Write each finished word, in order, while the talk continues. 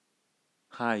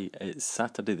Hi, it's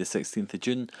Saturday the 16th of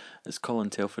June. It's Colin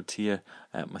Telford here.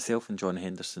 Myself and John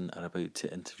Henderson are about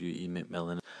to interview Ian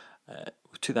McMillan.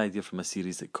 We took the idea from a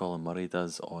series that Colin Murray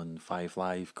does on 5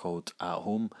 Live called At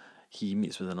Home. He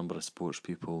meets with a number of sports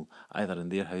people, either in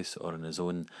their house or in his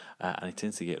own, and he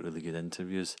tends to get really good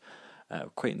interviews.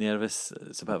 Quite nervous,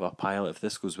 it's a bit of a pilot. If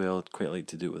this goes well, I'd quite like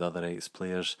to do it with other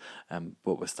ex-players,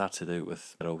 but we started out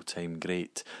with our all-time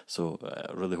great, so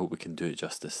I really hope we can do it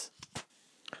justice.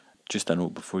 Just a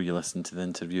note before you listen to the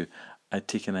interview, I'd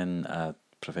taken in a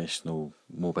professional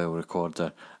mobile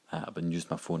recorder, but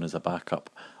used my phone as a backup.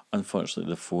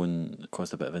 Unfortunately, the phone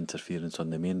caused a bit of interference on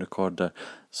the main recorder,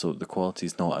 so the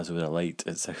quality's not as we would have liked.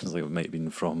 It sounds like it might have been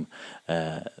from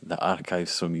the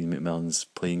archives from Ian McMillan's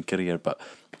playing career, but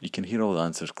you can hear all the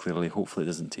answers clearly. Hopefully it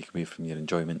doesn't take away from your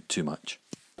enjoyment too much.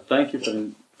 Thank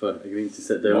you for agreeing to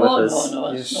sit down with us.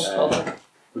 No, it's no problem.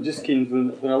 We're just keen,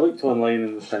 when I looked online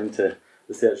and was trying to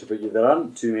research about you, there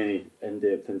aren't too many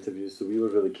in-depth interviews, so we were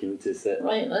really keen to sit.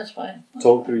 Right, that's fine.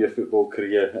 Talk through your football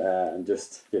career and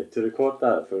just to record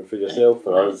that for yourself,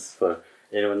 for us, for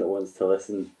anyone that wants to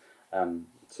listen.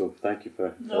 So thank you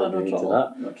for agreeing to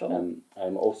that. No trouble.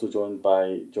 I'm also joined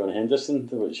by John Henderson,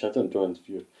 which I don't know if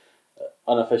you're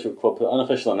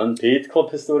unofficial and unpaid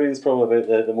club historian is probably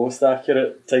about the most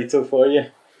accurate title for you.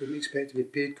 Wouldn't expect to be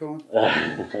paid, Colin.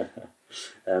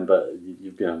 But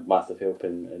you've been a massive help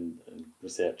in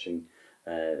researching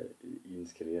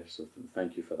Ian's career, so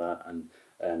thank you for that.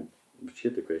 And we've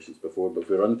shared the questions before, but if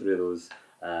we run through those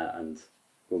and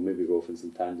we'll maybe go off on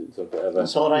some tangents or whatever.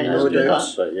 That's all right, let's do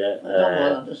that. But yeah, Don't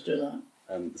bother, let's do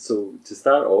that. So to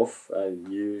start off,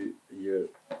 you're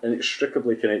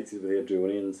inextricably connected with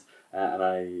Airdrieonians, and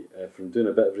I, from doing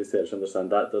a bit of research,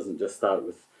 understand that doesn't just start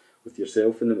with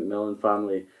yourself and the McMillan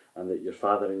family, and that your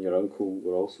father and your uncle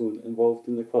were also involved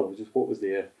in the club. Just what was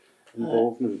their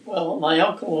involvement? Well, my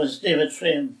uncle was David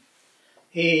Frame.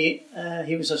 He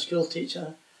was a school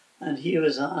teacher, and he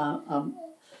was a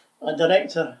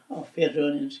director of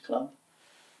Airdrieonians Club.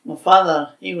 My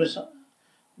father, he was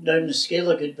down the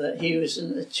scale a good bit. He was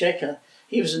in the checker.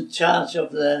 He was in charge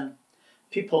of the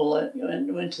people that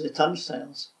went to the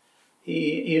turnstiles.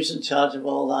 He was in charge of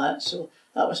all that. So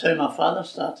that was how my father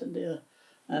started there.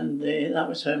 And that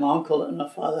was how my uncle and my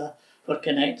father were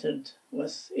connected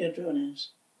with Airdrieonians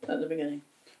at the beginning.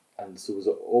 And so was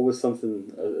it always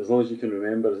something, as long as you can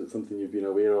remember, is it something you've been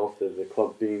aware of, the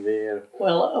club being there?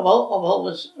 Well, I've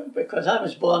always, because I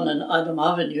was born in Adam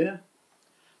Avenue,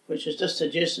 which is just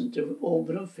adjacent to Old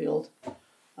Broomfield,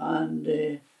 and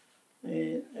it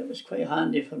was quite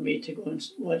handy for me to go and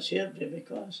watch Airdrie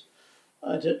because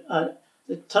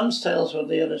the turnstiles were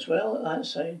there as well at that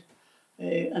side,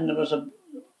 and there was a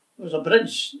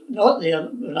bridge not there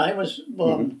when I was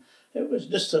born. It was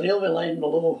just a railway line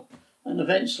below, and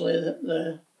eventually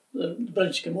the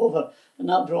bridge came over, and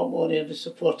that brought more of the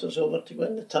supporters over to go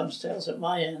in the turnstiles at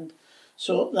my end.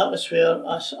 So that was where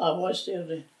I watched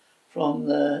Airdrie, from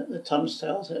the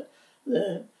turnstiles at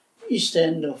the east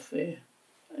end of the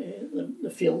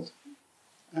field.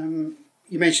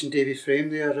 You mentioned Davy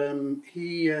Frame there.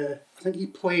 I think he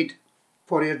played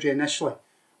for Airdrie initially.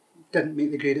 Didn't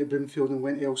make the grade at Broomfield and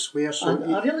went elsewhere. So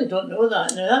I really don't know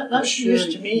that. Now that's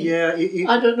news to me. Yeah,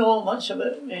 I don't know much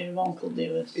about my Uncle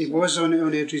David. He was on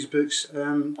Airdrie's books. I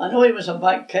know he was a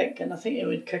back kick, and I think he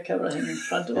would kick everything in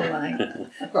front of him, I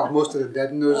think. Well, most of them did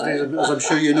in those days, as I'm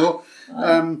sure you know.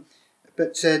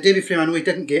 But Davy Frame, I know he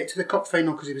didn't get to the cup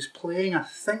final because he was playing, I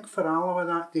think, for Alloa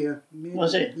that day. Maybe.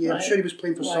 Was he? Yeah, right. I'm sure he was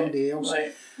playing for somebody else.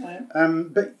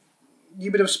 Right. But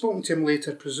you would have spoken to him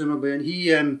later, presumably,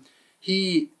 and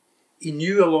he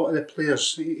knew a lot of the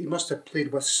players. He must have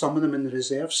played with some of them in the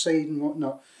reserve side and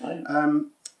whatnot. Right.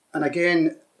 And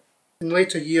again, in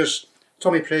later years,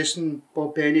 Tommy Preston,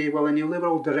 Bob Benny, Willie Neal, they were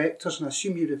all directors, and I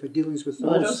assume you would have had dealings with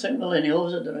those. No, I don't think Willie Neal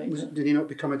was a director. Did he not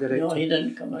become a director? No, he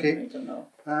didn't become a director, no.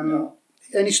 No.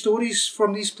 Any stories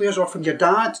from these players or from your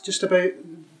dad just about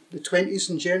the 20s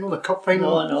in general, the cup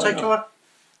final in particular?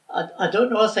 No. I don't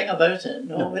know a thing about it,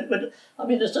 no. But, I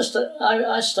mean, it's just that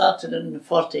I started in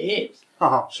 48.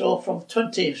 So from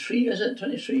 23, is it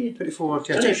 23? 24,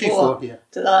 yeah. 24 yeah.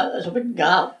 to that, there's a big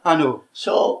gap. I know.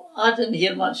 So I didn't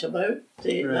hear much about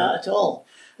that at all.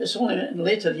 It's only in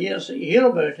later years that you hear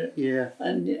about it. Yeah.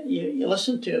 And you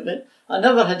listen to it. But I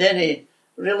never had any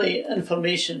really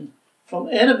information from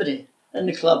anybody in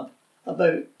the club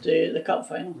about the cup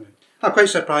final. Right. I'm quite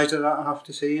surprised at that, I have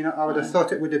to say. You know, I would have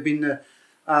thought it would have been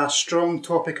a strong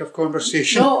topic of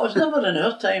conversation. No, it was never in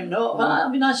our time, no. I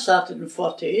mean, I started in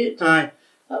 48. Aye.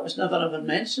 That was never ever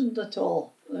mentioned at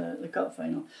all, the cup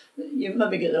final. You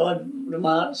maybe get the odd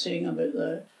remark saying about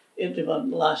the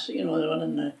Airdrie last, they won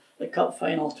in the the cup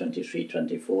final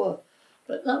 23-24.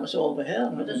 But that was all we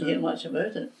heard. We didn't hear much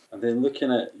about it. And then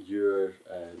looking at your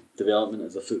development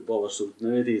as a footballer, so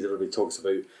nowadays everybody talks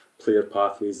about player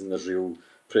pathways and there's real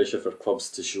pressure for clubs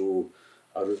to show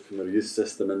a route from their youth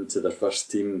system into their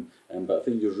first team, but I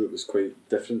think your route was quite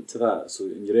different to that. So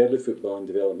in your early footballing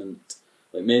development,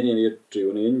 like many an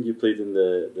Airdrieonian, you played in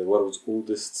the world's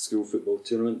oldest school football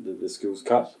tournament, the Schools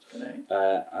Cup,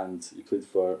 and you played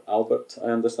for Albert, I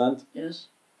understand. Yes.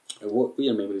 What were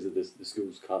your memories of the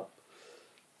Schools Cup?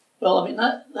 Well, I mean,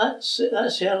 that's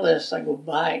the earliest I go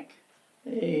back.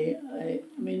 I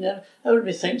mean, there would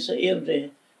be things at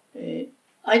Airdrie.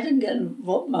 I didn't get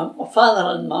involved. My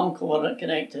father and my uncle were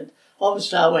connected.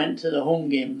 Obviously, I went to the home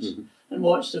games and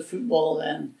watched the football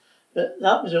then. But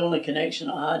that was the only connection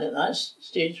I had at that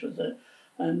stage with it.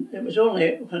 And it was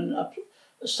only when I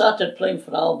started playing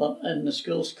for Albert in the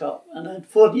Schools Cup, and I had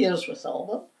 4 years with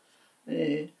Albert,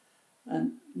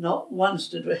 and not once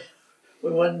did we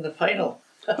win the final.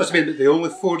 Must have been the only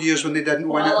 4 years when they didn't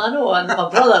win it. Well, I know, and my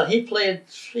brother, he played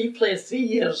 3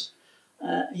 years.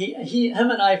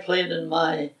 Him and I played in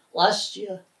my last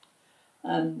year,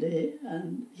 and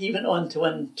he went on to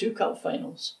win 2 cup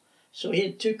finals. So he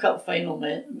had 2 cup final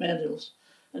medals,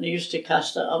 and he used to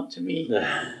cast it up to me,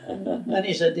 and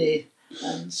minutes a day.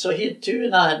 And so he had 2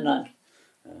 and I had none.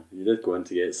 You did go on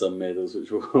to get some medals,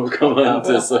 which we'll come on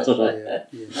to. That's right.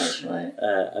 That's right.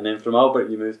 And then from Albert,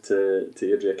 you moved to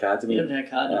Airdrie Academy. Airdrie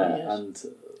Academy, yes. And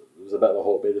it was a bit of a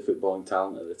hotbed of footballing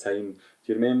talent at the time.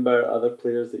 Do you remember other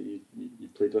players that you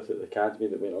played with at the academy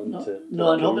that went on to?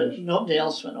 No, nobody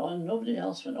else went on. Nobody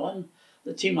else went on.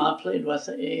 The team I played with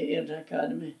at Airdrie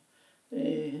Academy,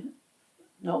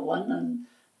 not one.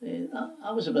 And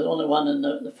I was about the only one in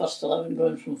the first 11,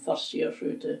 going from first year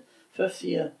through to 5th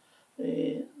year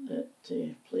that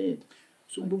played.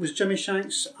 So was Jimmy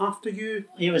Shanks after you?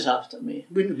 He was after me.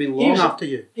 Wouldn't have been long after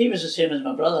you. He was the same as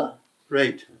my brother.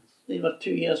 Right. They were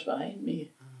 2 years behind me.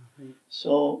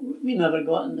 So we never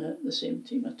got in the same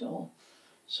team at all.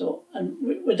 So, and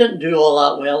we didn't do all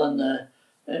that well in the,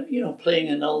 playing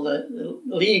in all the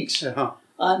leagues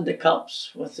and the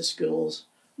cups with the schools.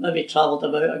 Maybe travelled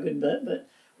about a good bit, but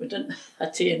we didn't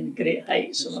attain great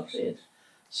heights, I'm afraid.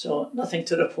 So nothing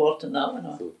to report on that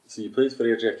one. So you played for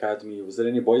Airdrie Academy. Was there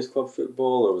any boys' club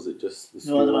football, or was it just the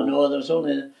school? No, there was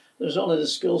only the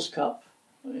Schools Cup.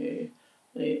 They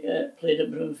played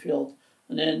at Broomfield,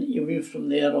 and then you moved from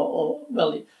there.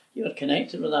 You were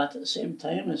connected with that at the same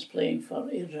time as playing for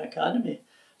Airdrie Academy.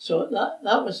 So that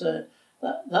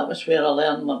was where I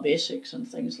learned my basics and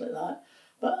things like that.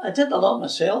 But I did a lot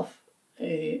myself.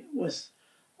 With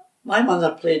my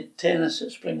mother played tennis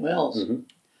at Spring Wells. Mm-hmm.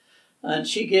 And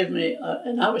she gave me,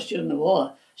 and that was during the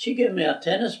war, she gave me her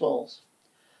tennis balls.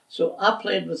 So I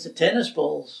played with the tennis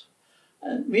balls.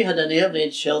 And we had an air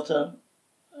raid shelter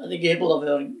at the gable of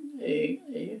our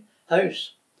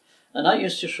house. And I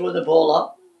used to throw the ball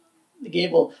up the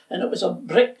gable, and it was a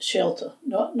brick shelter,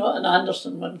 not an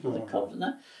Anderson one for the cup and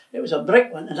that. It was a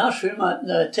brick one, and I threw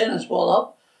the tennis ball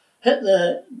up, hit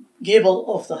the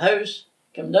gable of the house,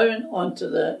 came down onto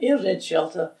the air raid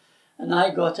shelter, and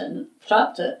I got it and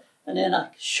trapped it. And then I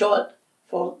shot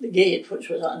for the gate, which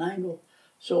was at an angle.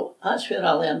 So that's where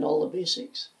I learned all the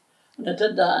basics. And I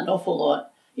did that an awful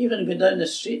lot. Even going down the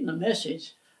street in a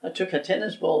message, I took a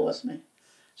tennis ball with me.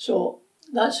 So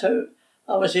that's how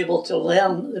I was able to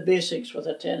learn the basics with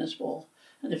a tennis ball.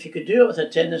 And if you could do it with a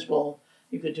tennis ball,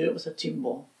 you could do it with a team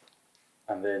ball.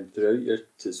 And then throughout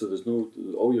so there's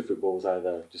all your footballs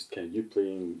either just kind of you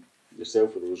playing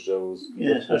yourself with those drills,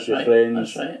 with your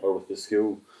friends, or with the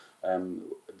school.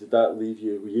 Did that leave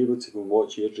you? Were you able to go and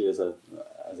watch Airdrie as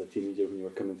a teenager when you were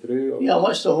coming through? Or? Yeah, I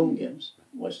watched the home games.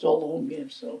 Watched all the home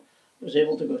games, so I was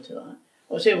able to go to that.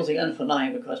 I was able to get in for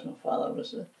nothing because my father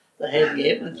was the head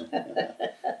gateman.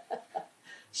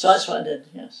 So that's what I did.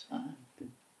 Yes.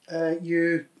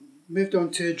 You moved on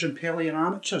to Drumpellier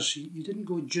Amateurs. You didn't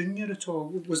go junior at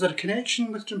all. Was there a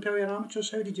connection with Drumpellier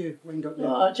Amateurs? How did you wind up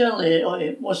there?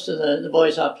 Generally, most of the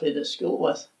boys I played at school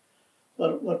with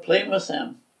were playing with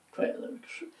them. Quite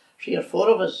 3 or 4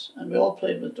 of us, and we all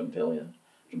played with Drumpellier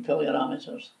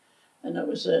Amateurs, and it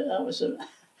was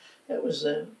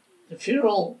the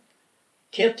funeral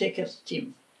caretakers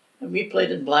team, and we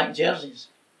played in black jerseys.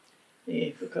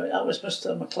 Because that was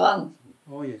Mr. McLaren.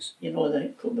 Oh yes. You know,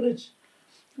 the Coatbridge.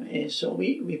 So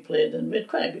we played, and we had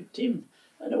quite a good team,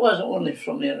 and it wasn't only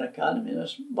from their academy. There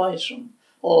was boys from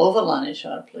all over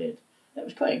Lanarkshire played. It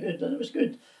was quite good, and it was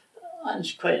good. I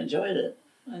quite enjoyed it.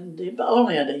 But I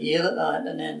only had a year at that,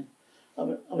 and then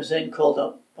I was then called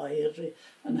up by Airdrie.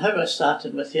 And how I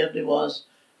started with Airdrie was,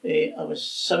 I was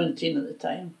 17 at the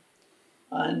time,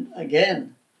 and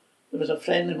again, there was a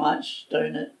friendly match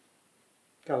down at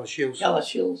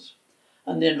Galashiels.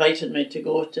 and they invited me to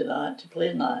go to that, to play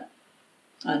in that.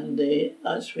 And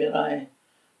that's where I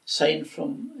signed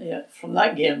from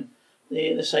that game.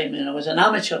 They signed me, and I was an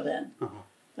amateur then.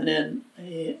 And then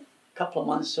a couple of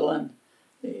months on,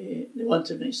 they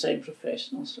wanted me to sign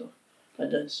professional, so I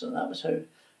did. So that was how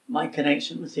my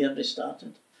connection with Airdrie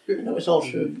started. And it was all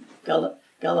through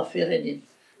Gallifreyan.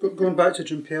 Going back to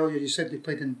Drumpellier, you said they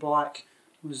played in black.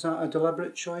 Was that a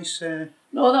deliberate choice?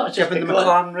 No, that was just given the because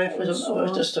McLaren reference. It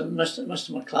was just a Mr.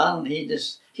 McLaren.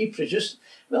 He produced.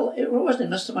 Well, it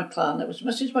wasn't Mr. McLaren. It was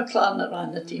Mrs. McLaren that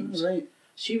ran the teams. Right.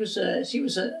 She was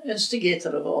an instigator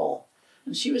of it all,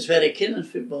 and she was very keen on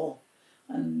football,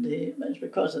 and it was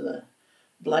because of the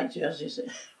black jerseys that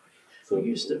So we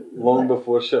used to. long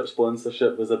before ship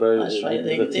sponsorship was about, That's right.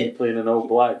 the team playing in all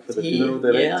black for the funeral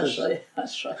directors. Yeah,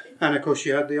 that's right. And of course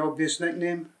you had the obvious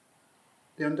nickname,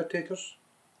 The Undertakers.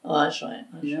 Oh, that's right.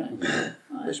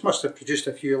 Right. Which must have produced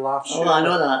a few laughs. Oh, I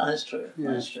know that. That's true.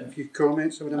 Yeah, That's true. a few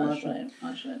comments, I would That's imagine. right.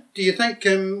 That's right. Do you think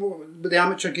the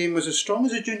amateur game was as strong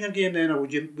as the junior game then, or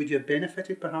would you have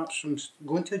benefited perhaps from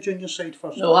going to a junior side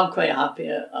first? No, I'm quite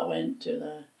happy. I went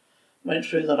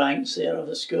through the ranks there of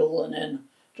the school and then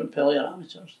Drumpellier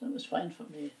amateurs. That was fine for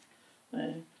me.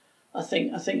 I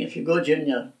think if you go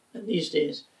junior these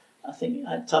days, I think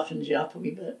it toughens you up a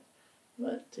wee bit.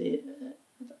 But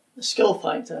the skill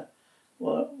factor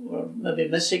were maybe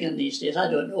missing in these days.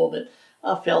 I don't know, but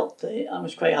I felt I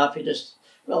was quite happy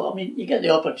you get the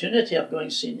opportunity of going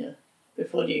senior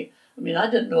before you. I mean, I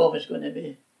didn't know I was going to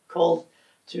be called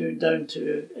down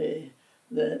to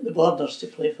the Borders to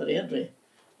play for Airdrie,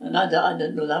 and I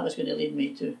didn't know that was going to lead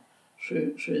me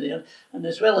through there. And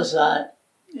as well as that,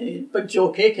 Big Joe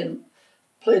Cakin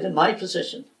played in my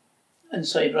position,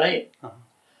 inside right,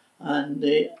 and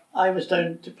I was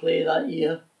down to play that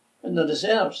year in the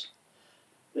reserves.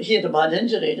 But he had a bad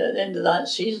injury at the end of that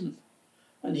season,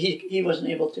 and he wasn't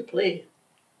able to play.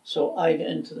 So I got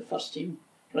into the first team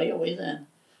right away then.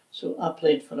 So I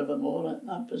played forevermore at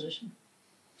that position.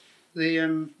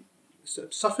 The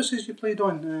surfaces you played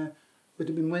on would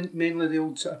have been mainly the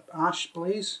old sort of ash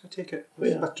blaze, I take it,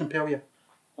 with Drumpellier.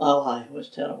 Oh, aye, it was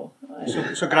terrible.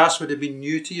 So grass would have been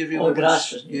new to you, really? Oh,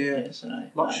 grass was new, yeah. Yes.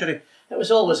 Aye, Luxury. Aye. It was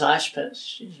always ash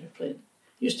pits. You played.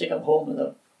 You used to come home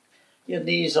with your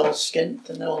knees all skint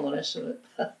and all the rest of it.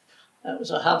 It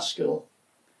was a hard school.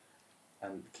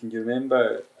 And can you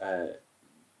remember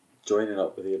joining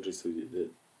up with Airdrie,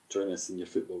 joining a senior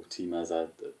football team as a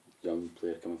young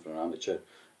player coming from an amateur?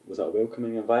 Was that a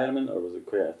welcoming environment, or was it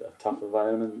quite a tough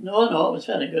environment? No, it was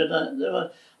very good.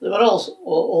 They were all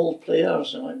old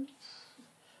players.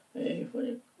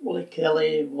 Willie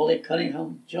Kelly, Willie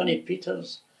Cunningham, Johnny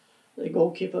Peters, the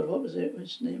goalkeeper. What was it?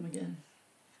 Which name again?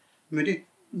 Moody?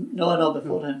 No,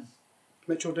 before him.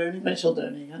 Mitchell Downey? Mitchell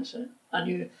Downey, that's it. I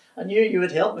knew you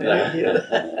would help me out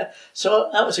here. So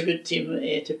that was a good team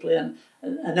to play in.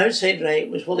 And outside right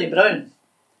was Willie Brown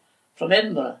from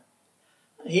Edinburgh.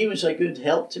 He was a good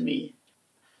help to me.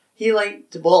 He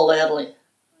liked the ball early.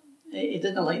 He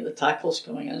didn't like the tackles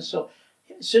coming in. So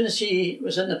as soon as he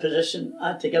was in the position,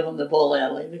 I had to give him the ball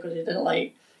early because he didn't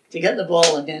like to get the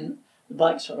ball and then the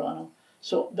backs were on him.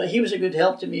 So, but he was a good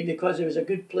help to me because he was a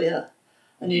good player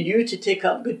and he knew to take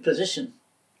up good position.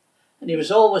 And he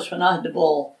was always, when I had the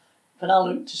ball, when I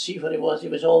looked to see where he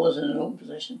was always in an open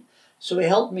position. So he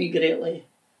helped me greatly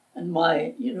in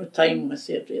my time with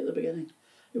Airdrie at the beginning.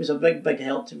 It was a big, big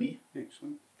help to me.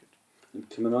 Excellent. Good. And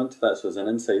coming on to that, so as an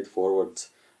inside forward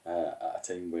at a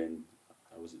time when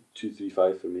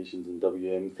 2-3-5 formations and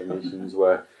WM formations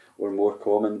were more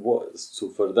common. So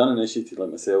for an uninitiated like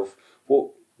myself,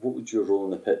 what would your role on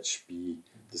the pitch be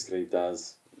described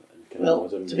as? Well,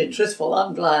 to be truthful,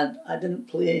 I'm glad I didn't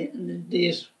play in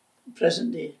the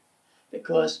present day,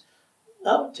 because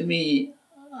that, to me,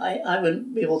 I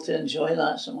wouldn't be able to enjoy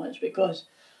that so much, because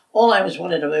all I was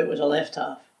worried about was a left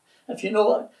half. If you know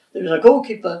what, there was a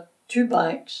goalkeeper, 2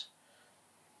 backs,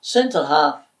 centre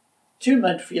half, 2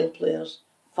 midfield players,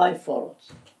 5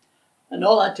 forwards. And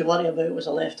all I had to worry about was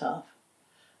a left half.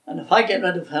 And if I get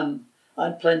rid of him, I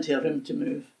had plenty of room to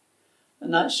move.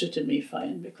 And that suited me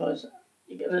fine, because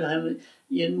you get rid of him,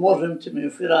 you had more room to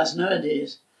move. Whereas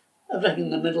nowadays, everything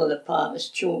in the middle of the park is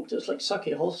choked. It's like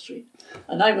Sucky Hall Street.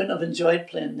 And I wouldn't have enjoyed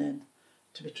playing then,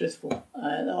 to be truthful.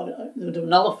 They would have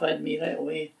nullified me right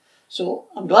away. So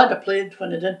I'm glad I played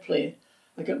when I did play.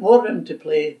 I got more room to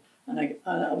play, and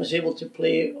I was able to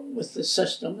play with the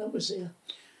system that was there.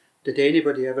 Did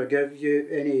anybody ever give you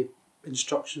any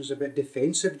instructions about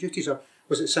defensive duties, or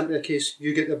was it simply a case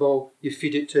you get the ball, you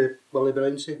feed it to Willie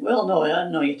Brown, say? Well, no,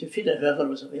 you had to feed it whoever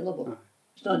was available.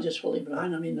 It's not just Willie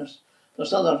Brown. I mean,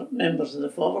 there's other members of the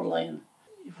forward line.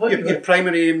 Your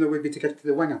primary aim though would be to get to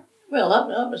the winger. Well,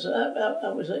 that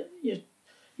was it.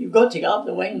 You've got to get up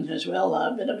the wing as well.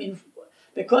 But I mean,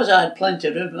 because I had plenty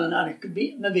of room and I could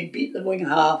maybe beat the wing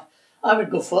half, I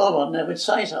would go forward and I would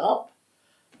size it up.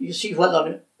 You see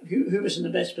whether who was in the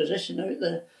best position out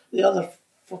the other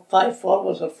 5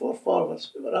 forwards or 4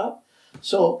 forwards who were up.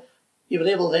 So you were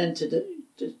able then to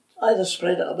either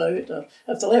spread it about, or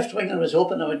if the left winger was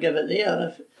open, I would give it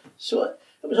there. So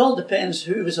it was all depends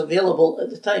who was available at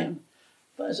the time.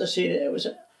 But as I say,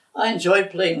 I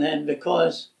enjoyed playing then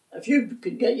because if you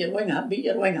could get beat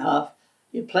your wing half,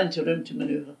 you had plenty of room to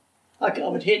manoeuvre. I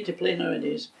would hate to play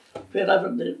nowadays, wherever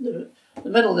the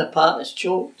middle of the park is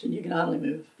choked and you can hardly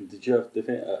move. Did you have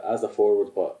defend as a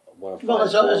forward, but one of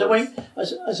as a wing,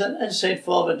 as an inside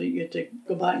forward, you had to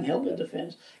go back and help the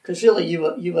defence because really you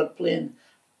were playing.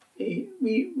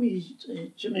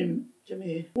 Jimmy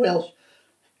Welsh.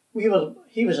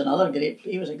 He was another great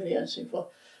player. He was a great inside forward.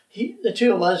 The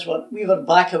two of us we were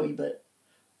back a wee bit.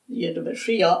 You had about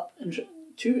 3 up and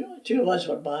two of us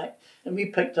were back, and we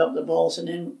picked up the balls and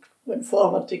then went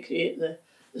forward to create the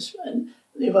and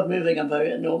they were moving about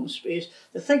in open space.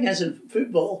 The thing is, in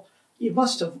football, you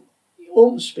must have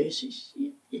open spaces.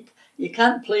 You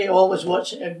can't play always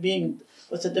watching and being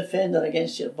with a defender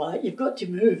against your back. You've got to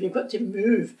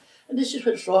move. And this is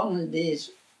what's wrong in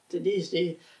today's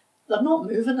day. They're not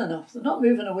moving enough. They're not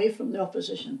moving away from the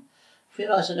opposition.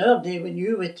 Whereas in our day, we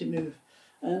knew where to move.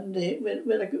 And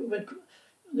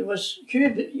there was you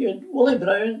had Willie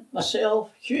Brown,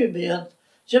 myself, Hugh Baird,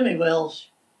 Jimmy Wells,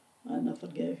 and I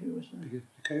forget who was there.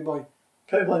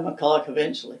 Cowboy McCulloch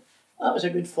eventually. That was a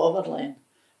good forward line.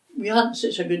 We hadn't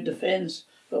such a good defence,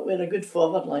 but we had a good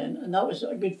forward line, and that was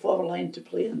a good forward line to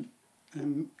play in.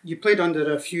 You played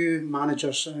under a few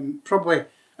managers. Probably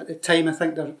at the time, I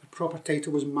think the proper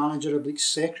title was manager oblique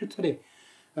secretary.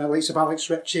 Likes of Alex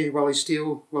Ritchie, Willie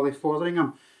Steele, Willie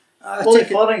Fotheringham. Willie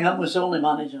Fotheringham was the only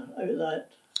manager out of that.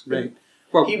 Right.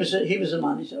 Well, he was a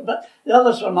manager, but the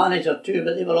others were manager too,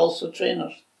 but they were also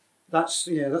trainers. That's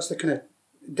the kind of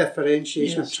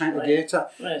differentiation I'm trying to get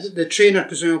at. Right. The trainer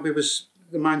presumably was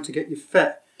the man to get you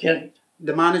fit. Correct.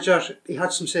 The manager, he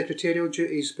had some secretarial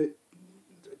duties, but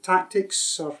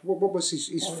tactics, or what was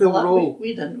his full role?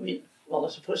 We didn't. Well,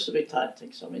 it's supposed to be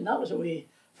tactics. I mean, that was away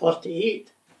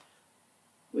 48.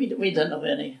 We didn't have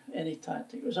any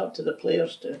tactic. It was up to the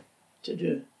players to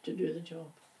do the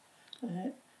job.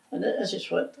 And this is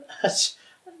what that's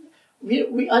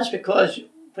because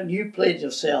when you played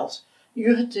yourselves,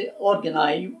 you had to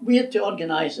organise. We had to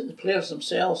organise it, the players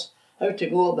themselves, how to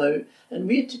go about, and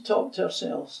we had to talk to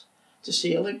ourselves to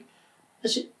say, look,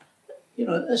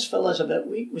 this fella's a bit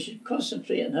weak. We should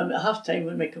concentrate on him. At half time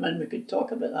when we come in, we could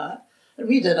talk about that, and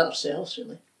we did it ourselves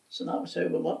really. So that was how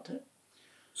we worked it.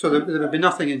 So there would be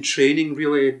nothing in training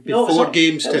really before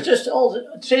games. It was just all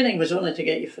the training was only to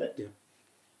get you fit. Yeah.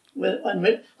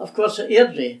 Of course, at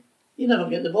Airdrie, you never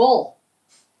get the ball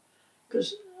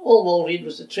because Wall Reid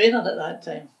was the trainer at that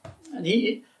time, and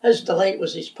his delight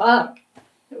was his park.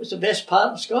 It was the best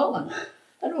park in Scotland,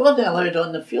 and we weren't allowed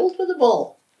on the field with the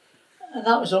ball, and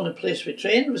that was the only place we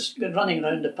trained was running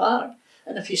around the park.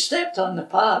 And if you stepped on the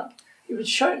park, he would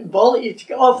shout and ball at you to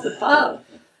get off the park.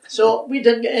 So we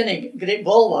didn't get any great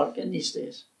ball work in these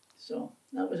days. So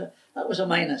that was a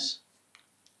minus.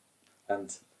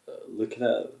 And looking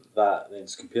at that, then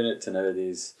just comparing it to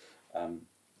nowadays,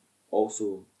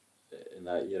 also in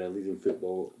that era, leading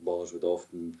footballers would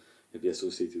often be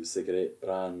associated with cigarette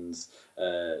brands.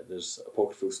 There's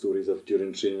apocryphal stories of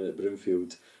during training at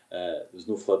Broomfield, there's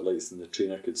no floodlights and the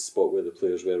trainer could spot where the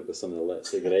players were with some of the lit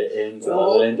cigarette ends at the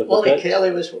other end of the pitch. Wally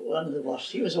Kelly was one of the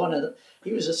worst. He was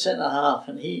a centre half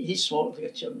and he smoked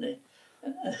like a chimney.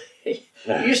 And he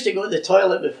used to go to the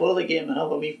toilet before the game and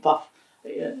have a wee puff.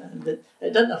 And it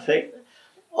didn't affect.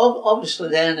 Obviously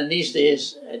then in these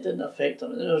days it didn't affect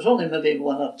them. There was only maybe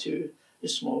 1 or 2 who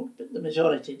smoked, but the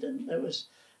majority didn't. It was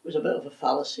a bit of a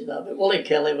fallacy that. But Wally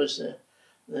Kelly was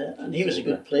and he was a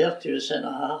good player too, a centre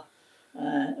half.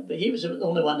 But he was the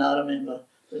only one I remember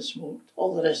that smoked.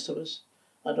 All the rest of us,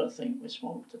 I don't think we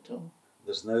smoked at all.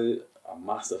 There's now a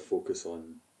massive focus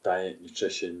on diet,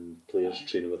 nutrition, players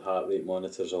training with heart rate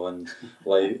monitors on.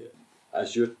 Like,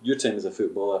 as your time as a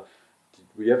footballer,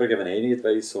 were you ever given any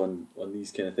advice on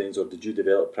these kind of things, or did you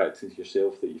develop practices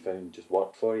yourself that you found just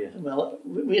worked for you? Well,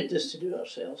 we had this to do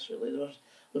ourselves really.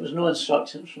 There was no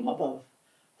instructions from above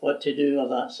what to do or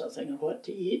that sort of thing, or what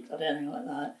to eat or anything like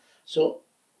that. So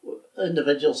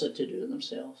individuals had to do it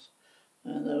themselves,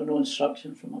 and there were no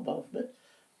instruction from above. But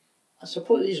I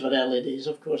suppose these were early days,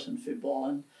 of course, in football,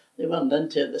 and they weren't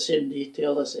into it the same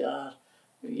detail as they are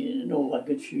a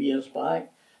good few years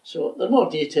back. So there's more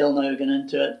detail now going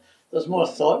into it. There's more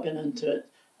thought going into it,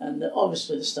 and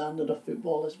obviously the standard of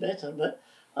football is better. But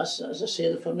as I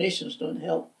say, the formations don't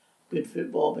help good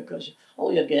football, because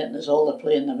all you're getting is all the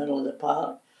play in the middle of the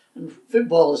park. And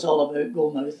football is all about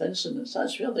goal-mouth incidents.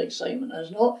 That's where the excitement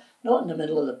is, not in the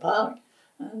middle of the park.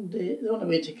 And the only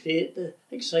way to create the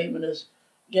excitement is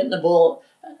getting the ball.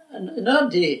 And in our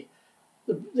day,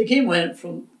 the game went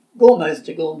from goal-mouth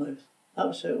to goal-mouth. That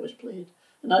was how it was played.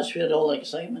 And that's where all the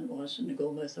excitement was, in the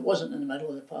goal-mouth. It wasn't in the middle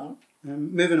of the park.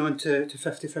 Moving on to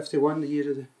 50-51, the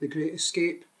year of the Great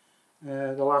Escape,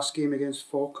 the last game against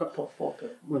Falkirk,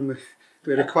 when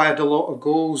we required a lot of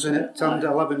goals and it turned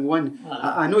 11-1.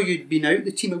 I know you'd been out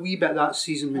the team a wee bit that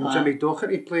season when Jimmy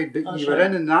Docherty played, but you were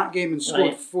in that game and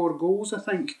scored 4 goals, I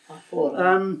think.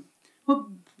 Well,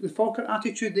 the Falkirk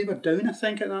attitude, they were down, I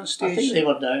think, at that stage. I think they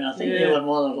were down. I think they were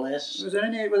more or less. Were there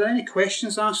any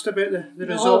questions asked about the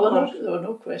result? There were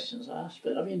no questions asked,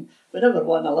 but I mean, we never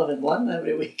won 11-1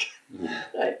 every week,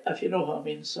 if you know what I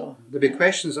mean. So there'll be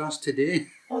questions asked today.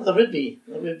 Oh, there would be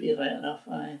right enough,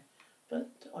 aye. But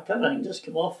everything just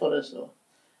came off for us, though.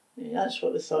 Yeah, that's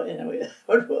what we thought anyway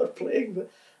when we were playing.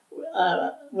 But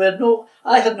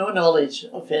I had no knowledge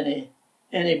of any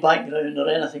background or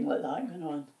anything like that going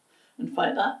on. In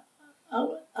fact,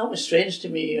 that was strange to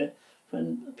me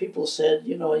when people said,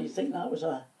 you think that was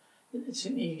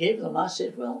you gave them. I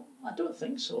said, well, I don't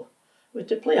think so. We had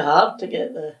to play hard to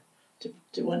get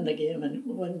to win the game and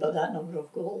win by that number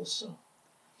of goals. So,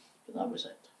 but that was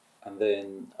it. And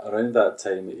then around that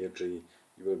time at Airdrie,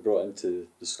 you were brought into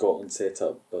the Scotland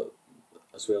setup, but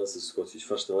as well as the Scottish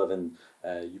First 11,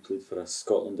 you played for a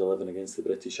Scotland 11 against the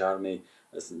British Army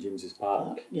at St James's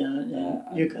Park.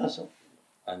 Newcastle.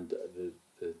 And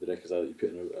the records are that you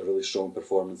put in a really strong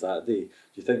performance that day. Do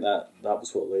you think that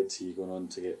was what led to you going on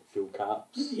to get full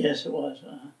caps? Yes, it was.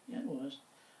 It was.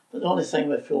 But the only thing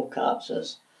with full caps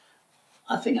is,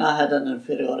 I think I had an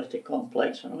inferiority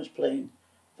complex when I was playing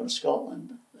for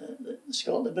Scotland,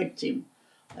 the big team.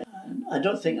 And I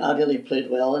don't think I really played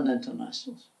well in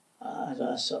internationals. I had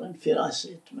a sort of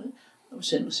inferiority. I was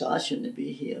saying to myself, I shouldn't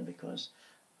be here because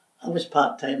I was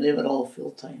part-time, they were all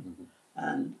full-time.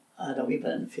 And I had a wee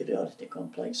bit of inferiority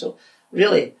complex. So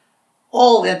really,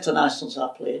 all the internationals I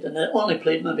played, and I only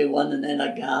played maybe one and then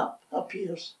a gap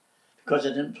appears because I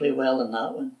didn't play well in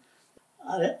that one.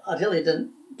 I really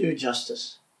didn't do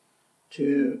justice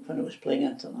to when I was playing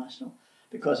international,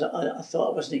 because I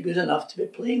thought I wasn't good enough to be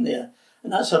playing there.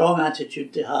 And that's a wrong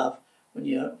attitude to have when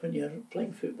you're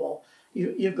playing football.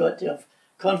 You've got to have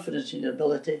confidence in your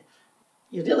ability.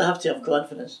 You really have to have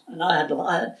confidence, and I had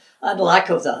lack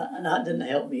of that, and that didn't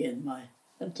help me in my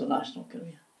international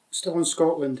career. Still in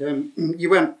Scotland, you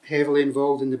weren't heavily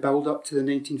involved in the build-up to the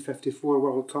 1954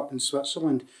 World Cup in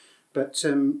Switzerland, but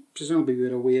presumably you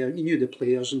were aware, you knew the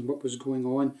players and what was going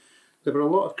on. There were a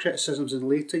lot of criticisms in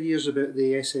later years about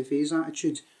the SFA's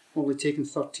attitude, only taking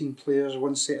 13 players,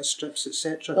 one set of strips,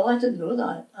 etc. Well, I didn't know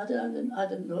that. I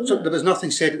didn't know so that. There was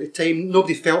nothing said at the time.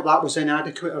 Nobody felt that was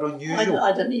inadequate or unusual.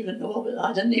 I didn't even know about that.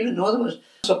 I didn't even know there was.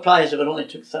 Surprised that we only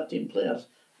took 13 players,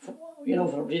 from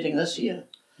reading this year.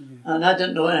 And I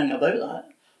didn't know anything about that.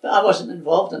 But I wasn't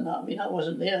involved in that. I mean, I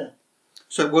wasn't there.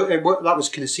 So that was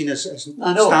kind of seen as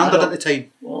standard at the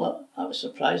time? Well, that was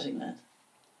surprising then.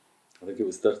 I think it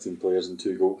was 13 players and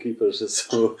 2 goalkeepers,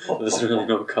 so there's really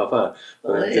no cover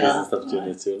for injuries and stuff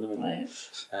during the tournament. Right.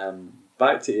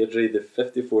 Back to Airdrie, the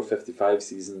 54-55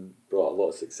 season brought a lot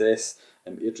of success.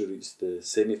 Airdrie reached the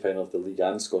semi-final of the League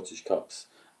and Scottish Cups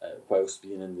whilst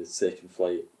being in the second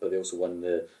flight, but they also won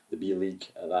the B League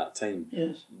at that time.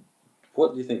 Yes.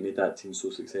 What do you think made that team so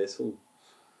successful?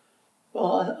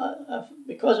 Well,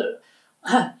 because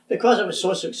it was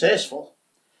so successful,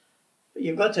 but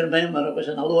you've got to remember it was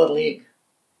in a lower league.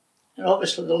 And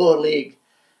obviously the lower league,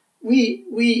 we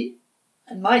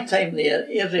in my time there,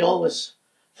 Airdrie always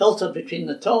filtered between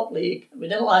the top league. We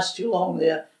didn't last too long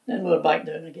there, then we were back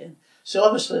down again. So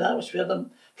obviously that was where the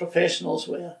professionals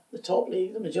were, the top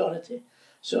league, the majority.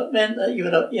 So it meant that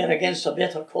you're against a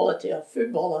better quality of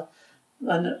footballer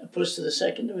than opposed to the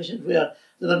second division, where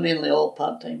they were mainly all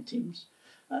part-time teams.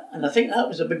 And I think that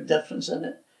was a big difference in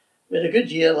it. We had a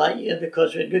good year that year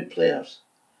because we had good players.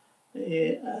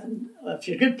 And if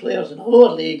you're good players in a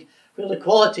lower league where the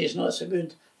quality is not so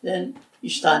good, then you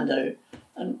stand out.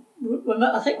 And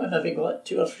I think we maybe got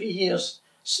 2 or 3 years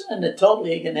in the top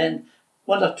league, and then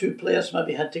 1 or 2 players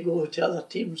maybe had to go to other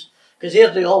teams, because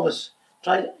Airdrie always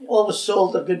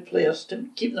sold their good players to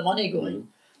keep the money going.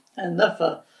 And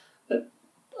therefore,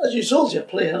 as you sold your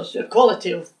players, your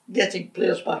quality of getting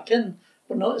players back in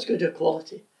were not as good a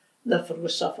quality. Therefore we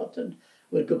suffered, and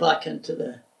would go back into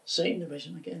the second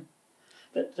division again.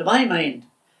 But to my mind,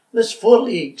 this 4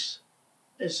 leagues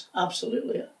is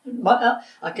absolutely...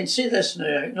 I can say this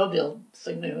now, nobody will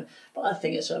think me, but I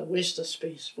think it's a waste of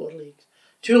space, 4 leagues.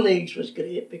 2 leagues was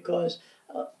great because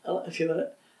if you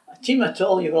were a team at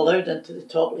all, you were allowed into the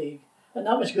top league, and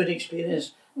that was good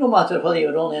experience. No matter whether you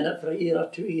were only in it for a year or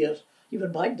 2 years, you were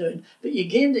back down. But you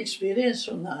gained experience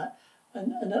from that,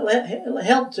 and it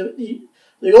helped the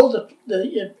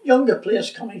younger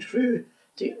players coming through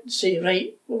to say,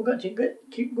 right, we've got to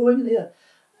keep going there.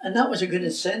 And that was a good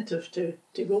incentive to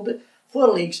go. But 4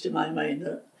 leagues, to my mind,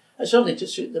 it's only to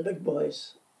suit the big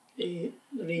boys, the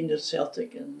Rangers,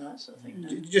 Celtic, and that sort of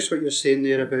thing. Just what you're saying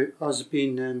there about us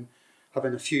being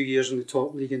having a few years in the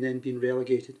top league and then being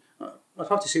relegated. I'd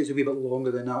have to say it's a wee bit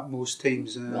longer than that most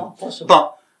times. Well,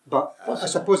 possible. But I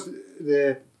suppose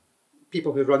the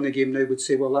people who run the game now would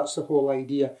say, well, that's the whole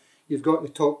idea. You've got the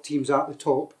top teams at the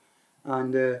top,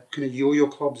 and kind of yo-yo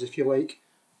clubs, if you like,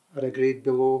 are a grade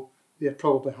below. They're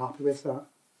probably happy with that.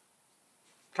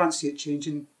 Can't see it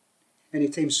changing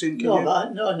anytime soon, can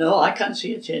you? No, I can't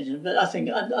see it changing. But I think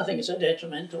it's a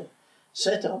detrimental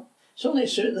setup. It's only to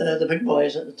suit the big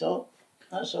boys at the top.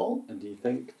 That's all. And do you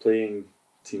think playing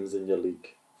teams in your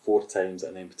league 4 times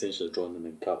and then potentially drawing them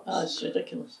in cups? That's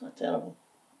ridiculous. That's terrible.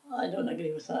 I don't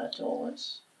agree with that at all.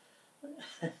 It's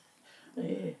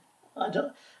I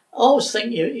always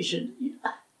think you should,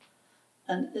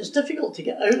 and it's difficult to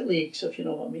get out leagues, if you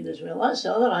know what I mean, as well. That's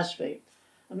the other aspect.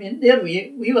 I mean, there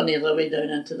we were nearly way down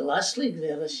into the last league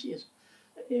there this year.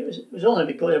 It was only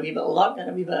because of a wee bit of luck and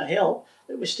a wee bit of help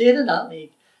that we stayed in that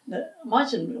league. Now,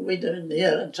 imagine way down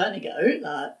there and trying to get out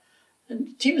that,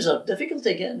 and teams have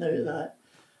difficulty getting out that.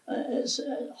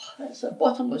 It's a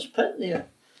bottomless pit there.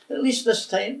 At least this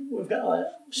time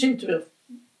seem to have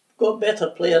got better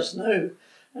players now,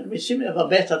 and we seem to have a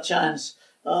better chance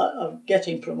of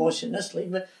getting promotion this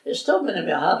league. But it's still going to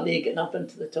be a hard league getting up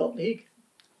into the top league.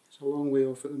 It's a long way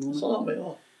off at the moment. It's a long way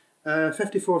off.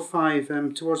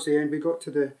 54-5, towards the end, we got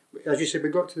to as you said, we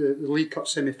got to the League Cup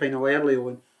semi-final early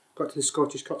on, got to the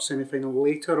Scottish Cup semi-final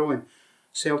later on,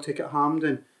 Celtic at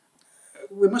Hampden.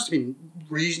 We must have been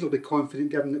reasonably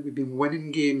confident given that we've been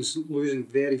winning games, losing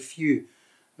very few.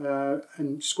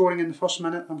 And scoring in the first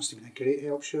minute, that must have been a great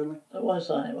help, surely. It was,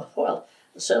 well,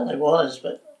 it certainly was,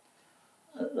 but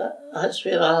that's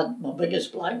where I had my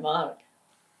biggest black mark.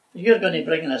 You're going to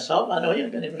bring this up, I know you're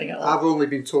going to bring it up. I've only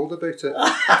been told about it.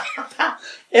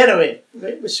 Anyway,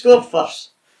 we scored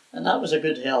first, and that was a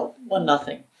good help,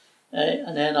 1-0.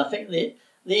 And then I think they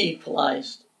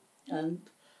equalised, and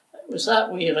it was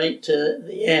that way right to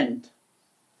the end.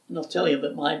 And I'll tell you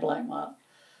about my black mark.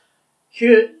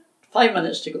 5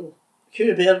 minutes to go.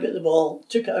 Hugh Baird got the ball,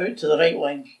 took it out to the right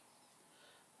wing,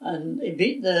 and he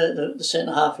beat the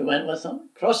centre half who went with him,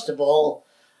 crossed the ball,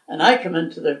 and I come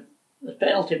into the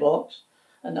penalty box,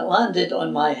 and it landed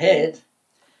on my head,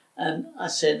 and I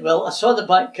said, well, I saw the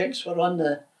back kicks were on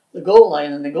the goal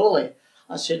line and the goalie.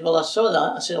 I said, well, I saw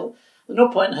that. I said, well, there's no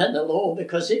point in hitting it low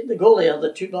because the goalie or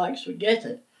the 2 backs would get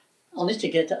it. I'll need to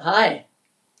get it high.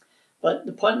 But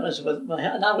the point was, with my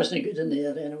head, and I wasn't good in the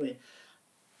air anyway,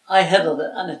 I headed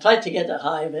it, and I tried to get it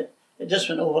high, but it just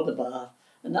went over the bar.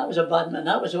 And that was a bad man.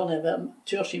 That was only about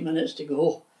 2 or 3 minutes to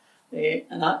go.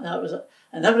 And that was it.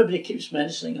 And everybody keeps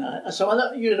mentioning that. I said,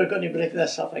 well, you were going to break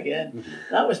this up again.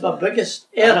 That was my biggest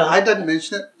error. I didn't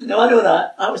mention it. No, I know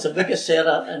that. That was the biggest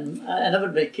error, and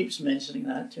everybody keeps mentioning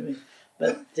that to me.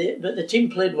 But the team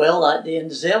played well that day and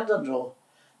deserved a draw.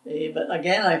 But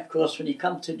again, of course, when you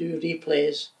come to do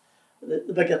replays,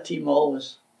 the bigger team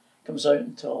always comes out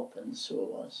on top, and so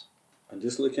it was. And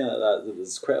just looking at that, there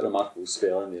was quite a remarkable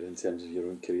spell in there in terms of your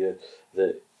own career.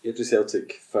 The Airdrie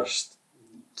Celtic first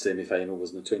semi-final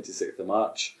was on the 26th of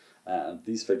March, and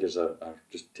these figures are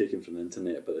just taken from the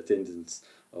internet, but attendance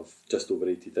of just over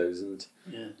 80,000.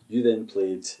 Yeah. You then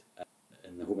played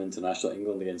in the home international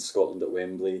England against Scotland at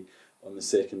Wembley on the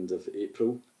 2nd of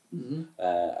April, and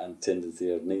attendance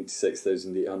there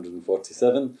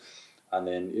 96,847. And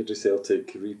then Airdrie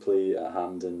Celtic replay at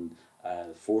Hampden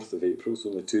 4th of April, so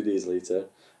only 2 days later,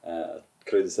 a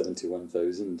crowd of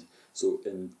 71,000. So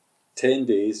in 10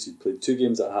 days, you played 2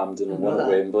 games at Hampden and 1 at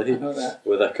Wembley,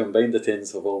 with a combined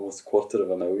attendance of almost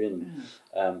 250,000.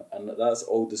 Yeah. And that's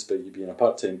all despite you being a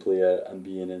part-time player and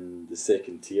being in the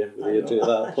second tier with Airdrie at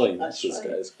that point. That's right.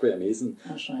 It's quite amazing.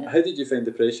 That's right. How did you find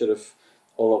the pressure of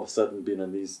all of a sudden being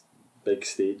on these big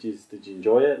stages? Did you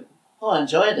enjoy it? Oh, I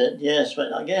enjoyed it, yes,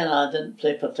 but again, I didn't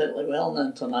play particularly well in the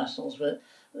internationals. But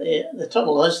the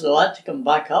trouble is, though, I had to come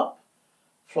back up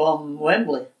from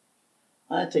Wembley.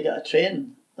 I had to get a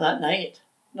train that night.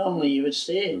 Normally you would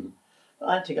stay. But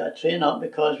I had to get a train up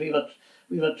because we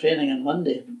we were training on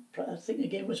Monday. I think the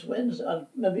game was Wednesday, or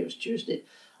maybe it was Tuesday.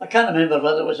 I can't remember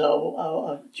whether it was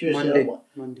a Tuesday Monday. or what.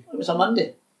 Monday. It was a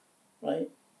Monday, right?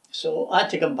 So I had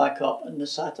to come back up on the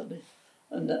Saturday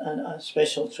and a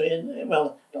special train.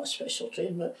 Well, not a special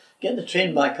train, but get the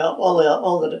train back up.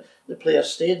 All the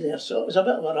players stayed there, so it was a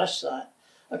bit of a rush that.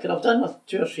 I could have done with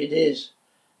 2 or 3 days,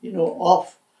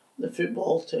 off the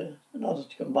football in order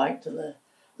to come back to the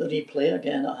replay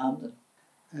again at Hampden.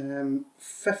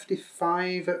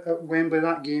 55 at Wembley,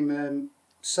 that game,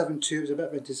 7-2, it was a bit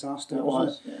of a disaster,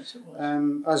 wasn't it? Yes, it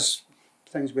was. As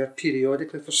things were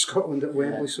periodically for Scotland at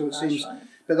Wembley, so it seems. Right.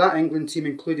 But that England team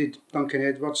included Duncan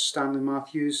Edwards, Stanley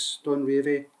Matthews, Don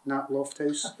Ravey, Nat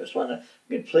Lofthouse. It was one of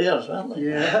good players, weren't they?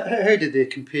 Yeah, how did they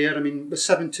compare? I mean, was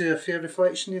 7-2 a fair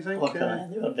reflection, you think?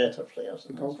 They were better players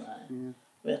than us. Yeah.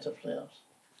 Better players.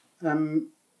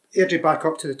 Airdrie back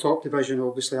up to the top division,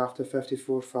 obviously, after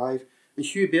 54-5. And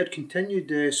Hugh Baird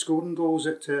continued scoring goals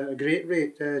at a great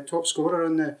rate. Top scorer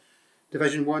in the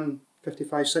Division 1,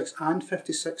 55-6 and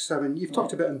 56-7. You've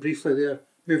talked about him briefly there,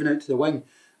 moving out to the wing.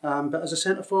 But as a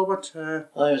centre forward... he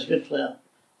was a good player.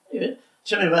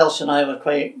 Jimmy Welsh and I were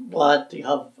quite glad to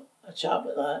have a chat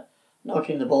with that,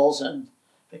 knocking the balls in,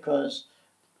 because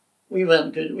we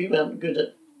weren't good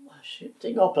at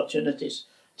taking opportunities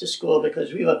to score,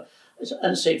 because we were as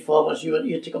inside forwards, you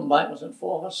had to come backwards and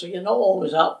forwards, so you're not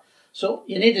always up. So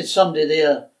you needed somebody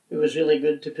there who was really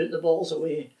good to put the balls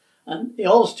away, and he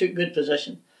always took good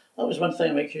position. That was one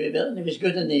thing about Hugh, and he was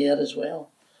good in the air as well.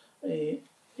 He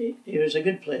was a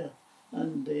good player,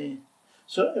 and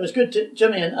so it was good to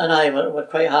Jimmy and I were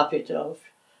quite happy to have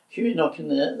Hugh knocking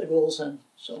the goals in.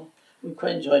 So we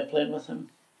quite enjoyed playing with him.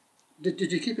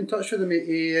 Did you keep in touch with him?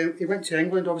 He went to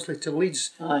England, obviously, to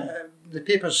Leeds. The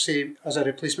papers say as a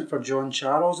replacement for John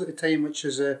Charles at the time, which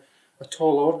is a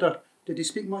tall order. Did he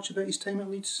speak much about his time at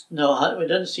Leeds? No, we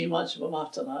didn't see much of him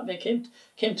after that. He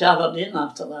came to Aberdeen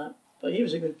after that, but he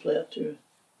was a good player too.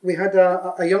 We had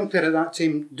a young player at that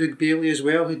time, Doug Bailey as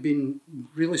well, who'd been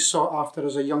really sought after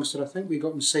as a youngster. I think we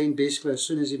got him signed basically as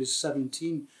soon as he was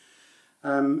 17.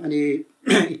 And he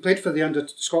played for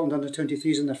the Scotland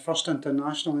under-23s in their first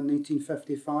international in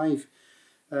 1955.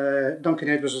 Duncan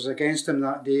Edwards was against him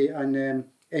that day and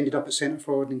ended up at centre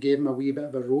forward and gave him a wee bit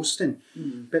of a roasting.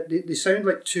 But they sound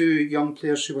like two young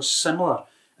players who were similar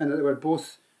in that they were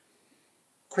both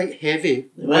quite heavy,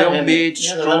 well-made,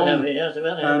 strong. They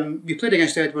were heavy. You played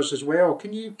against Edwards as well.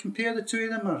 Can you compare the two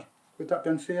of them, or would that be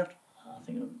unfair? I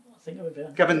think it would be.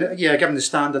 Given the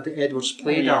standard that Edwards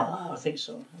played at. I think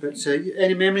so. But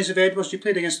any memories of Edwards? You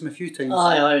played against him a few times.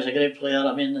 Aye, he was a great player.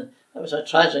 I mean, it was a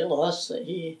tragic loss that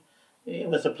he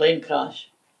with the plane crash,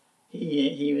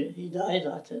 he died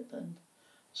at it, and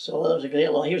so that was a great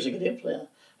loss. He was a great player,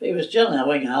 but he was generally a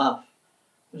wing half.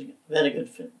 He was very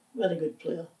good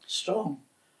player, strong,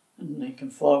 and he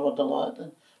came forward a lot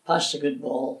and passed a good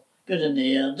ball, good in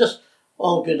the air, just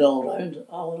all good all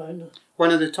round.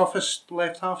 One of the toughest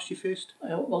left halves you faced?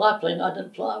 Well, I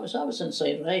didn't play. I was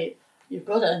inside right. You've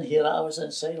got it in here. I was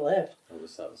inside left.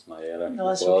 That was my error. No,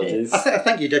 that's Apologies. okay. I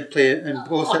think you did play in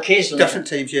both at different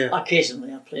times, yeah.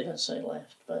 Occasionally I played inside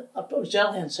left, but I was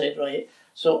generally inside right.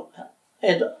 So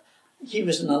he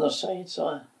was on the other side,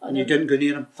 so And you didn't go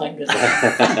near him? Thank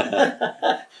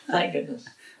goodness. Thank goodness.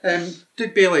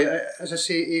 Doug Bailey, as I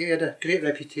say, he had a great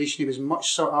reputation. He was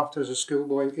much sought after as a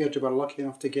schoolboy. Airdrie were lucky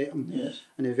enough to get him. Yes.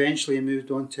 And eventually he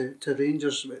moved on to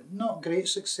Rangers. But not great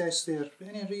success there.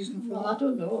 Any reason for that? I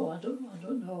don't know. I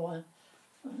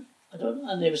don't.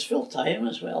 And he was full time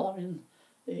as well. I mean,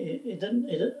 he didn't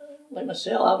like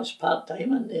myself. I was part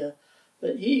time in there,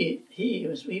 but he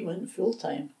went full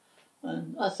time,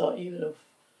 and I thought he would have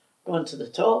gone to the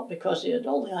top because he had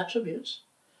all the attributes.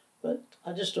 But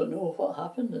I just don't know what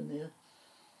happened in there.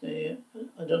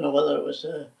 I don't know whether it was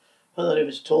whether he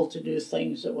was told to do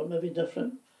things that were maybe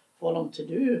different for him to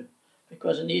do,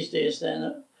 because in these days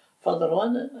then further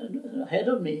on and ahead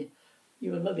of me,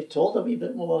 you were maybe told a wee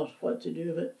bit more what to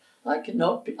do. But I can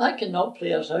knock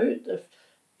players out if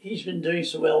he's been doing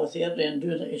so well with Airdrie and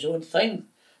doing his own thing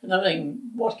and everything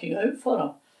working out for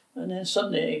him, and then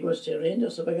suddenly he goes to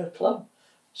Rangers, a bigger club,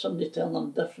 somebody telling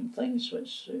him different things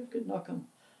which could knock him,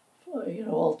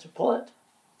 all to pot.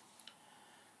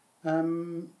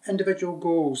 Individual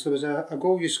goals. There was a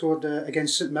goal you scored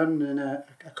against St Mirren in a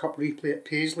cup replay at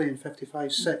Paisley in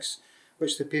 55-6,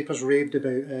 which the papers raved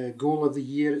about. Goal of the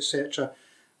year, etc.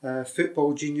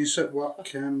 Football genius at work.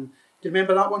 Do you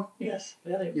remember that one? Yes,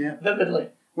 very vividly.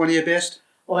 One of your best?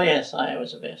 Oh yes, I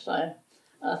was the best. I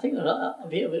think there were about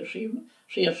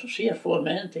three or four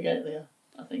men to get there.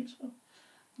 I think so.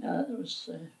 It was.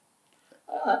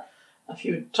 if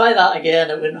you try that again,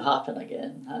 it wouldn't happen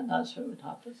again. That's what would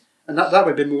happen. And that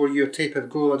would be more your type of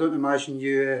goal. I don't imagine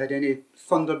you had any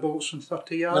thunderbolts from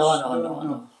 30 yards.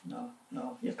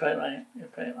 No. You're quite right.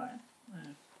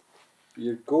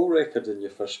 Your goal record in your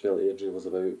first spell at Airdrie was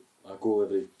about a goal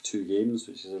every 2 games,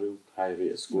 which is a real high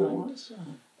rate of scoring.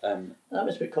 That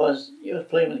was because you were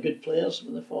playing with good players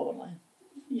with the forward line.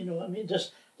 You know what I mean?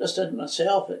 Just in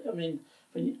myself, I mean,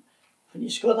 when you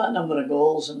score that number of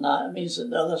goals and that, it means that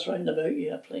the others round about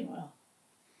you are playing well.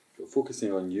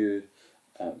 Focusing on you,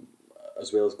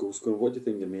 as well as goal scoring, what do you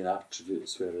think your main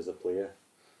attributes were as a player?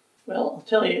 Well, I'll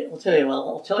tell you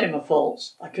my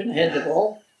faults. I couldn't head the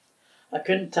ball. I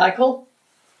couldn't tackle.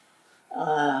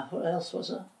 What else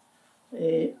was it?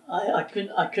 I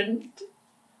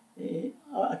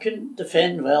couldn't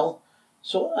defend well.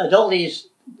 So I had all these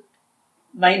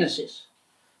minuses.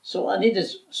 So I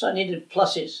needed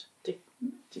pluses to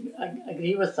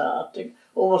agree with that, to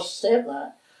overstep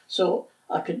that. So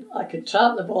I could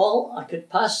trap the ball, I could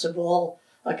pass the ball,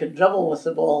 I could dribble with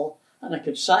the ball, and I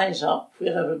could size up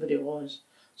where everybody was.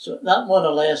 So that more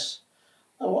or less,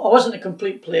 I wasn't a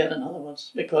complete player, in other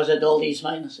words, because I had all these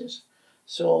minuses.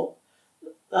 So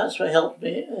that's what helped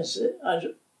me, is that I had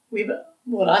a wee bit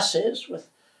more assets with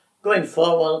going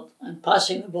forward and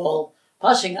passing the ball,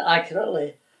 passing it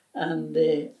accurately, and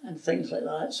things like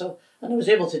that. So, and I was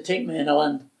able to take men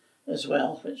on as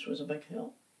well, which was a big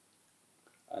help.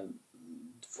 And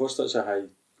for such a high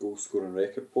goal scoring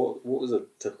record, what was a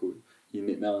typical Ian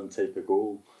McMillan type of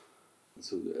goal?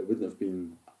 So it wouldn't have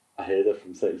been a header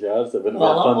from 6 yards. It wouldn't I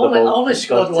only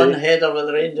scored 30. one header with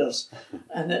the Rangers,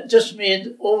 and it just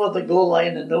made over the goal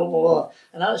line and no more.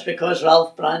 And that was because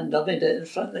Ralph Brand dummied it in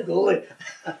front of the goalie.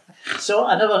 So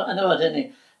I never had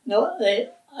any. No,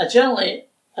 I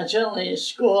generally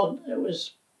scored. It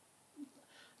was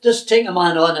just taking a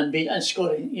man on and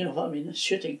scoring. You know what I mean?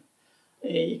 Shooting.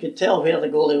 You could tell where the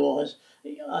goalie was.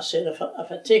 I said, if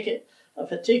I take it,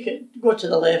 go to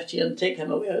the left here and take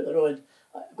him away out the road.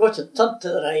 Turn to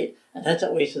the right and hit it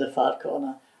away to the far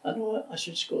corner. I know I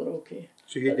should score okay.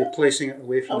 So you'd be placing it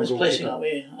away from the goalkeeper? I was placing it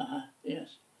away,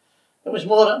 yes. It was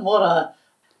more a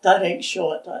direct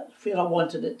shot where I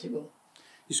wanted it to go.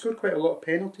 You scored quite a lot of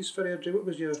penalties for Airdrie. What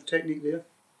was your technique there?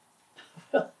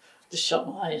 Just shut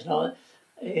my eyes now.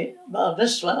 But I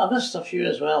missed a few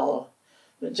as well.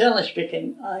 But generally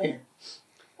speaking, I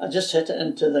just hit it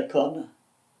into the corner.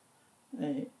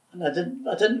 And I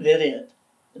didn't vary it.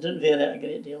 I didn't vary it a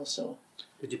great deal, so.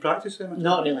 Did you practice them?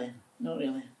 Not really. No,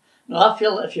 I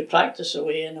feel that if you practice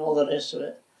away and all the rest of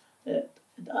it,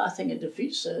 I think it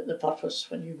defeats the purpose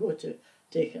when you go to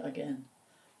take it again.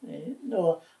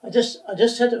 No, I just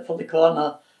hit it for the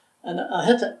corner, and I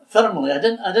hit it firmly. I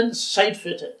didn't side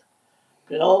foot it.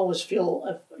 Because I always feel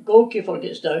if a goalkeeper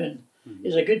gets down,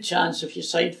 there's a good chance if you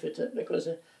side foot it because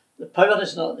the power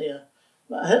is not there.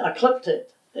 But I clipped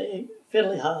it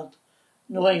fairly hard,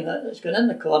 knowing that it's going in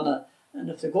the corner, and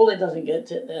if the goalie doesn't get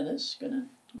to it, then it's going in.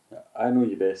 I know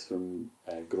you best from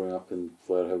growing up in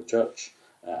Flower Hill Church,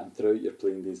 and throughout your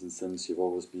playing days and since, you've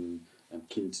always been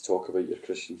keen to talk about your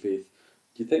Christian faith.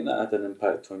 Do you think that had an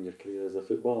impact on your career as a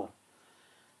footballer?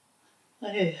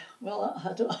 Well,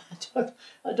 I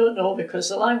don't know, because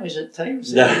the language at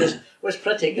times was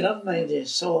pretty grim, mind you.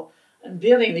 So, in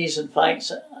bearing these in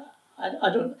facts, I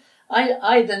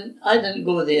didn't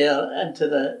go there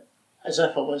into as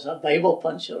if I was a Bible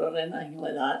puncher or anything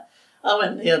like that. I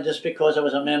went there just because I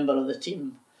was a member of the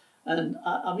team, and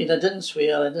I mean I didn't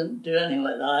swear, I didn't do anything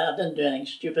like that, I didn't do anything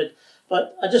stupid,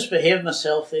 but I just behaved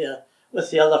myself there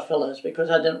with the other fellas because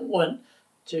I didn't want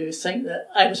to think that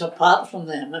I was apart from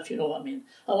them, if you know what I mean.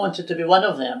 I wanted to be one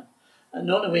of them, and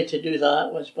the only way to do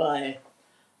that was by,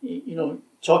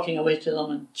 talking away to them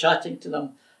and chatting to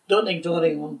them, don't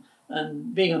ignoring them,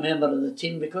 and being a member of the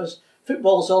team, because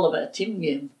football's all about a team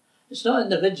game. It's not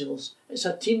individuals, it's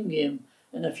a team game,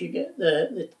 and if you get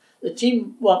the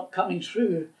teamwork coming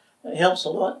through, it helps a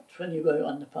lot when you go out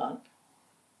on the park.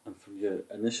 And from your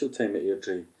initial time at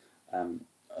Airdrie,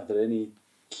 are there any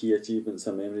key achievements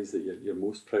or memories that you're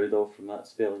most proud of from that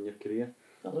spell in your career?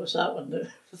 Well, there was that one with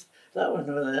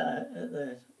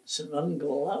the St Mirren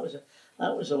goal.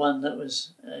 That was the one that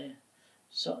was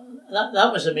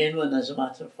that was the main one, as a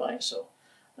matter of fact. So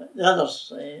the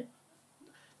others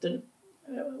didn't.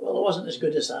 Well, it wasn't as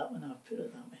good as that one. I'll put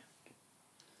it that way.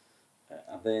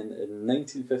 And then in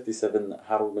 1957,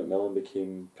 Harold Macmillan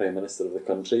became Prime Minister of the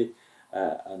country,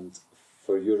 and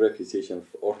for your reputation of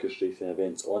orchestrating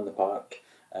events on the park,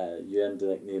 you earned the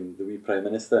nickname the Wee Prime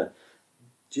Minister.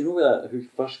 Do you know who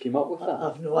first came up with that? I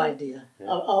have no idea. Yeah.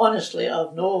 I honestly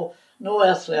have no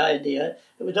earthly idea.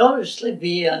 It would obviously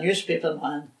be a newspaper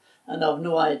man, and I've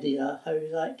no idea how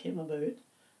that came about.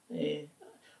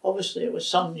 Obviously, it was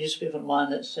some newspaper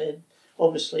man that said,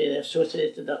 obviously they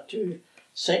associated their two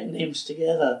second names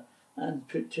together and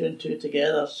put 2 and 2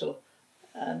 together. So,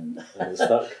 and it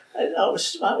stuck.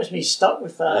 that was me stuck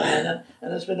with that,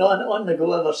 and it's been on the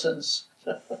go ever since.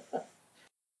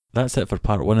 That's it for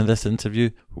part 1 of this interview,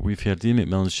 where we've heard Ian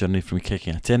McMillan's journey from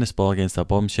kicking a tennis ball against a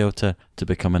bomb shelter to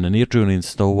becoming an Airdrieonian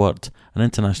stalwart, an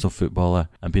international footballer,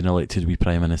 and being elected to be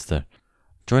Prime Minister.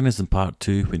 Join us in part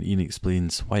 2 when Ian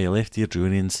explains why he left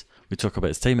Airdrieonians. We talk about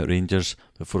his time at Rangers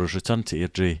before his return to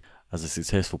Airdrie as a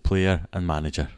successful player and manager.